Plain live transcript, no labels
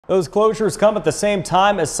Those closures come at the same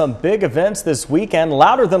time as some big events this weekend.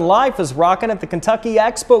 Louder Than Life is rocking at the Kentucky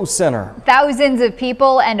Expo Center. Thousands of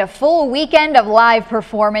people and a full weekend of live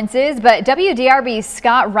performances, but WDRB's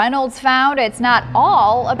Scott Reynolds found it's not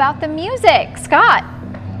all about the music. Scott.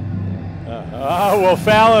 Well,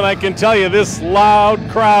 Fallon, I can tell you this loud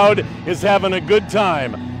crowd is having a good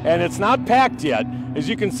time, and it's not packed yet. As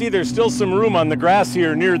you can see, there's still some room on the grass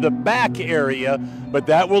here near the back area, but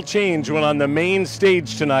that will change when on the main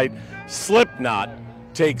stage tonight, Slipknot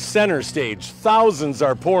takes center stage. Thousands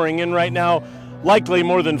are pouring in right now. Likely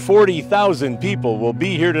more than 40,000 people will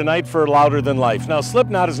be here tonight for Louder Than Life. Now,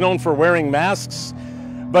 Slipknot is known for wearing masks,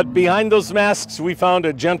 but behind those masks, we found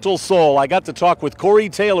a gentle soul. I got to talk with Corey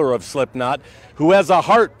Taylor of Slipknot, who has a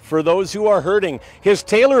heart for those who are hurting. His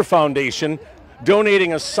Taylor Foundation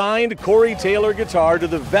donating a signed Corey Taylor guitar to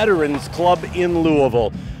the Veterans Club in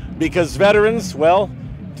Louisville. Because veterans, well,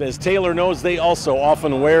 as Taylor knows, they also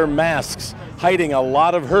often wear masks, hiding a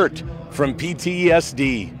lot of hurt from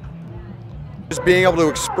PTSD. Just being able to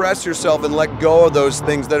express yourself and let go of those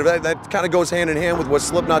things, that kind of goes hand in hand with what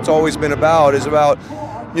Slipknot's always been about, is about,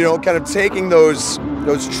 you know, kind of taking those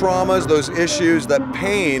traumas, those issues, that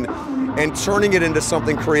pain, and turning it into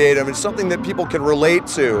something creative and something that people can relate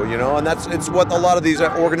to, you know, and it's what a lot of these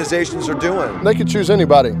organizations are doing. They could choose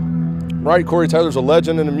anybody, right? Corey Taylor's a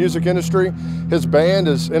legend in the music industry. His band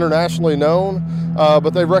is internationally known, but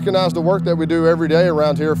they recognize the work that we do every day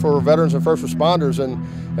around here for veterans and first responders, and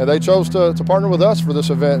they chose to partner with us for this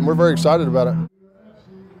event, and we're very excited about it.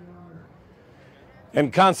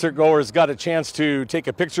 And concert goers got a chance to take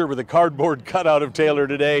a picture with a cardboard cutout of Taylor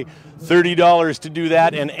today. $30 to do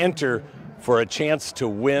that and enter for a chance to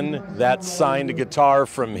win that signed guitar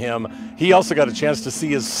from him. He also got a chance to see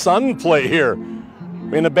his son play here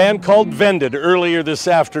in a band called Vended earlier this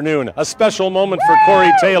afternoon. A special moment for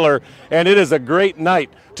Corey Taylor, and it is a great night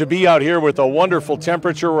to be out here with a wonderful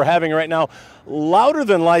temperature we're having right now. Louder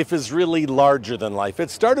Than Life is really larger than life. It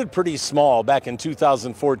started pretty small back in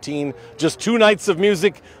 2014, just 2 nights of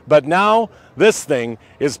music, but now this thing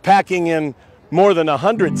is packing in more than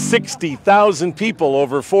 160,000 people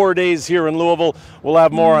over 4 days here in Louisville. We'll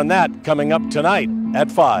have more on that coming up tonight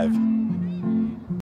at 5.